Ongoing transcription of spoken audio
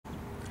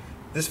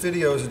This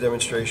video is a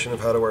demonstration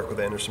of how to work with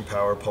Anderson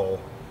Powerpole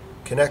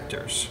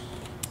connectors.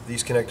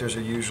 These connectors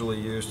are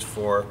usually used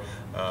for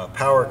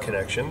power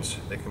connections.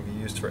 They can be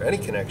used for any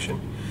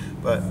connection,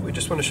 but we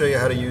just want to show you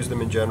how to use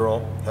them in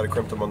general, how to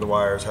crimp them on the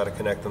wires, how to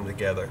connect them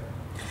together.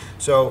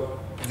 So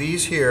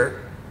these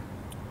here,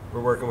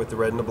 we're working with the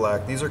red and the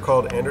black. These are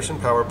called Anderson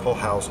Powerpole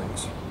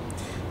housings.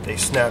 They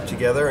snap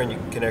together and you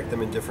can connect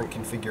them in different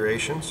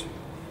configurations.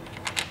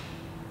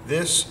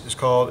 This is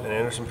called an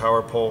Anderson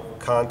Powerpole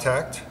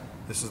contact.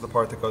 This is the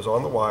part that goes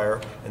on the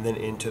wire and then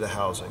into the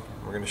housing.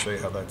 We're going to show you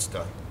how that's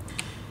done.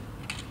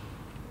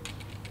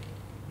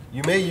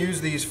 You may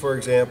use these, for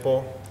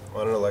example,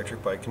 on an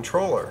electric bike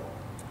controller.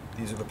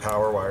 These are the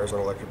power wires on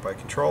an electric bike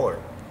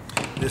controller.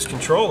 This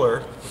controller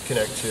would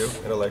connect to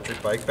an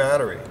electric bike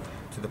battery,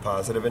 to the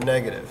positive and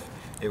negative.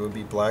 It would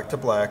be black to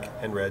black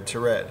and red to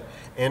red.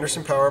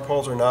 Anderson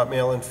Powerpoles are not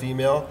male and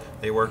female.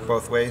 They work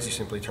both ways. You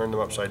simply turn them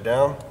upside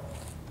down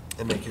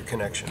and make your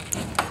connection.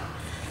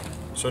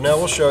 So now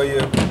we'll show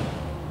you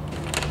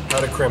how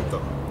to crimp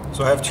them.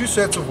 So I have two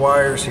sets of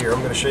wires here. I'm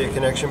going to show you a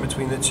connection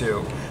between the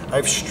two.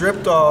 I've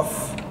stripped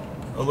off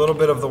a little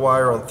bit of the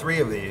wire on three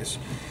of these.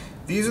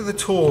 These are the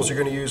tools you're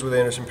going to use with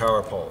Anderson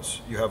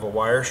Powerpoles. You have a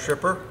wire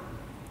stripper.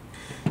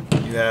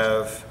 You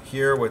have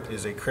here what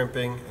is a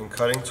crimping and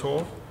cutting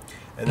tool.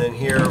 And then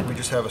here we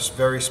just have a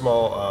very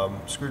small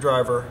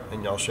screwdriver,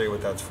 and I'll show you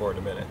what that's for in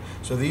a minute.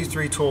 So these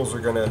three tools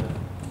are going to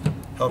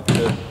help you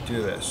to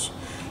do this.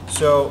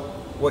 So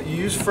what you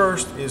use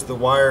first is the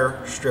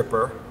wire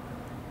stripper,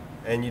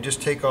 and you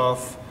just take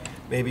off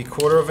maybe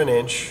 1/4 of an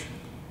inch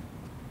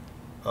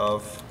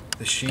of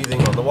the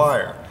sheathing on the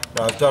wire.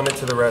 Now I've done it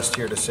to the rest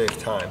here to save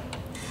time.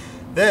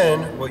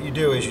 Then what you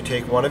do is you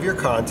take one of your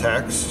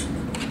contacts.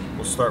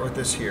 We'll start with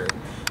this here.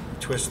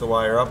 Twist the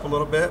wire up a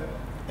little bit,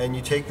 and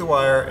you take the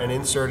wire and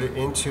insert it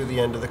into the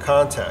end of the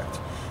contact.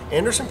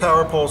 Anderson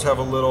Powerpoles have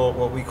a little,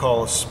 what we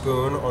call a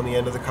spoon on the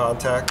end of the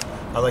contact.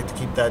 I like to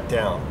keep that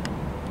down.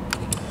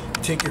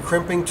 You take your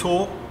crimping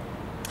tool,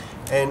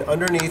 and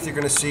underneath you're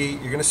going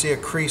to see a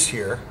crease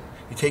here.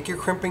 You take your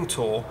crimping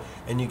tool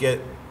and you get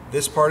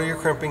this part of your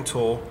crimping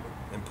tool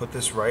and put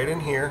this right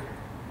in here,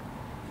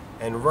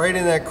 and right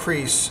in that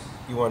crease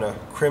you want to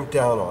crimp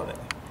down on it.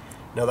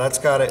 Now that's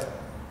got it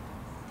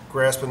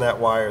grasping that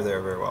wire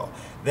there very well.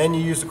 Then you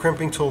use the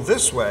crimping tool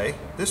this way,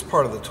 this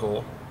part of the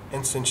tool,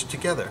 and cinch it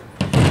together.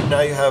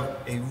 Now you have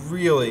a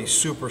really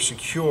super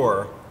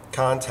secure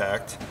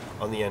contact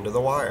on the end of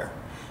the wire.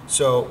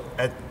 So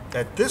at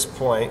this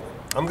point,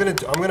 I'm gonna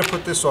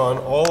put this on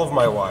all of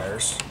my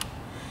wires.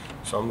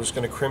 So I'm just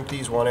gonna crimp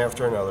these one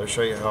after another,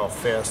 show you how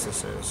fast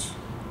this is.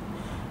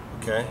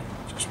 Okay,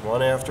 just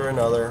one after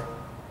another.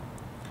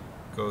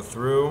 Go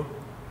through,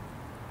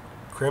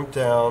 crimp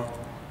down,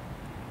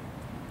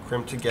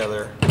 crimp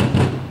together,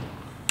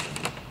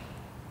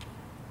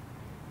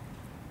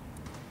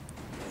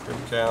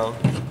 crimp down.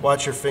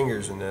 Watch your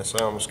fingers in this.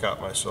 I almost got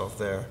myself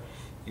there.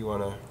 You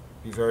want to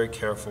be very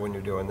careful when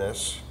you're doing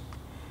this.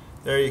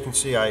 There you can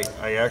see I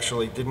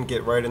actually didn't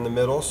get right in the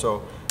middle,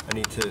 so I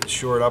need to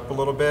shore it up a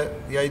little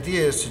bit. The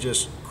idea is to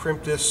just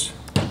crimp this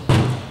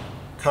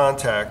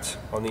contact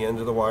on the end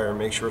of the wire and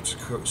make sure it's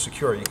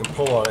secure. You can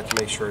pull on it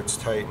to make sure it's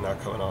tight and not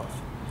coming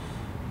off.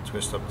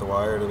 Twist up the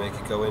wire to make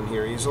it go in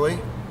here easily,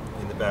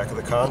 in the back of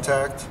the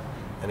contact,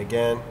 and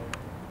again,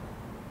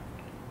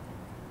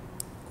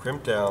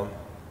 crimp down,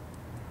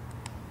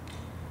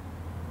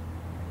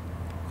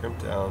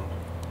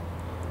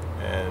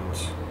 and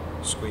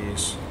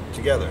squeeze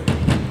together.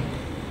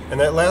 And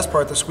that last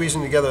part, the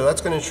squeezing together,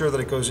 that's going to ensure that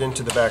it goes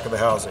into the back of the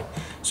housing.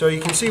 So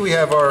you can see we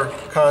have our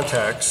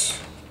contacts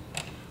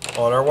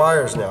on our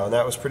wires now, and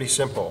that was pretty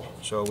simple.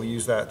 So we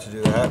use that to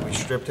do that. We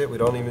stripped it. We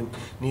don't even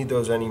need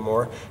those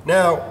anymore.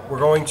 Now we're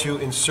going to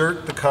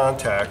insert the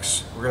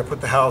contacts. We're going to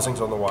put the housings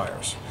on the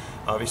wires.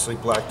 Obviously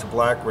black to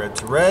black, red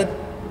to red.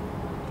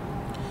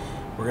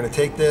 We're going to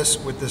take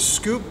this with the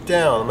scoop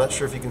down. I'm not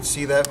sure if you can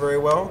see that very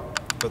well,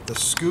 but the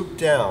scoop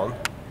down,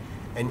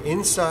 and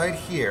inside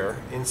here,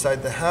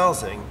 inside the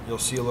housing, you'll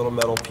see a little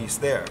metal piece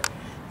there.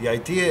 The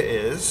idea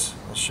is,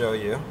 I'll show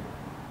you,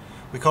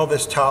 we call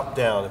this top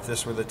down, if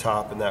this were the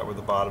top and that were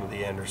the bottom of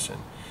the Anderson.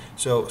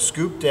 So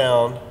scoop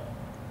down,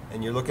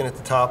 and you're looking at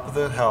the top of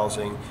the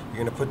housing, you're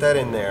going to put that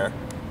in there,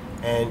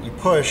 and you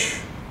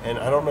push, and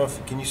I don't know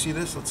if, can you see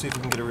this? Let's see if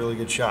we can get a really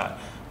good shot.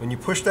 When you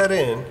push that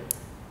in,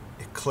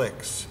 it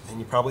clicks, and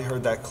you probably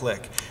heard that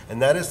click.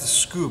 And that is the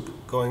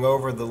scoop going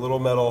over the little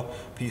metal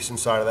piece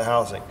inside of the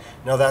housing.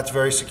 Now that's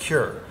very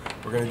secure.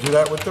 We're going to do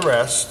that with the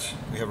rest.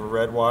 We have a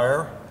red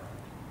wire.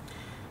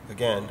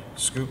 Again,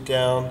 scoop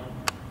down,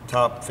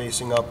 top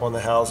facing up on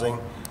the housing.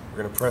 We're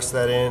going to press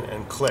that in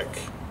and click.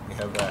 We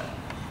have that.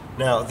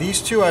 Now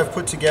these two I've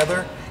put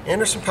together.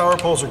 Anderson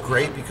Powerpoles are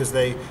great because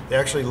they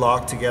actually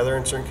lock together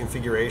in certain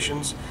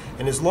configurations.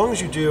 And as long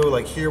as you do,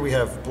 like here we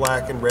have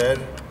black and red,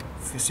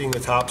 if you're seeing the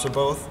tops of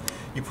both,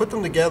 you put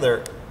them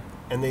together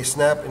and they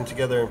snap in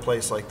together in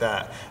place like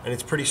that, and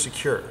it's pretty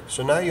secure.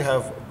 So now you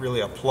have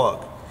really a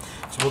plug.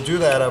 So we'll do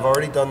that. I've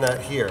already done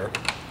that here.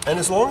 And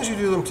as long as you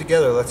do them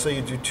together, let's say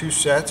you do 2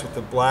 sets with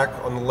the black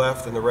on the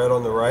left and the red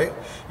on the right,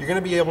 you're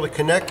going to be able to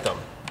connect them.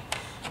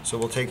 So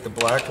we'll take the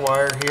black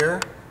wire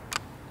here,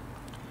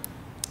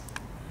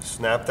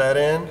 snap that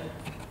in,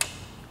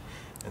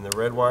 and the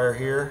red wire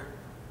here,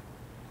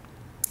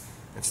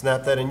 and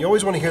snap that in. You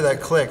always want to hear that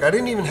click. I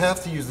didn't even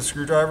have to use the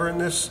screwdriver in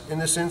this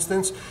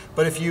instance,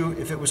 but if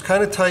it was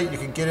kind of tight, you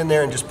could get in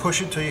there and just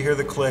push it till you hear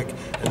the click,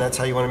 and that's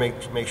how you want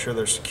to make sure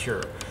they're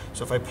secure.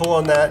 So if I pull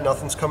on that,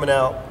 nothing's coming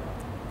out.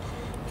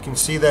 You can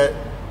see that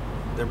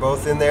they're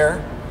both in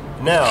there.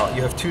 Now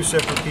you have 2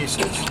 separate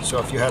pieces. So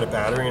if you had a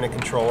battery and a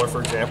controller,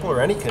 for example,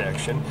 or any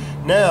connection,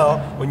 now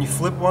when you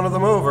flip one of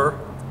them over,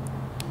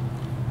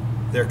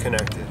 they're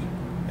connected.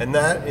 And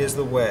that is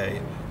the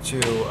way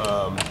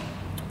to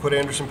put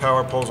Anderson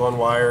power poles on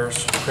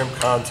wires, crimp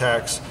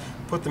contacts,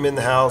 put them in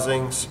the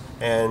housings,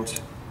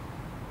 and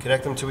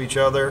connect them to each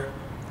other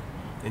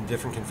in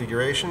different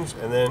configurations,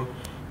 and then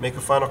make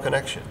a final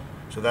connection.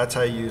 So that's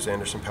how you use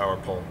Anderson power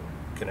pole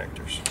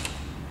connectors.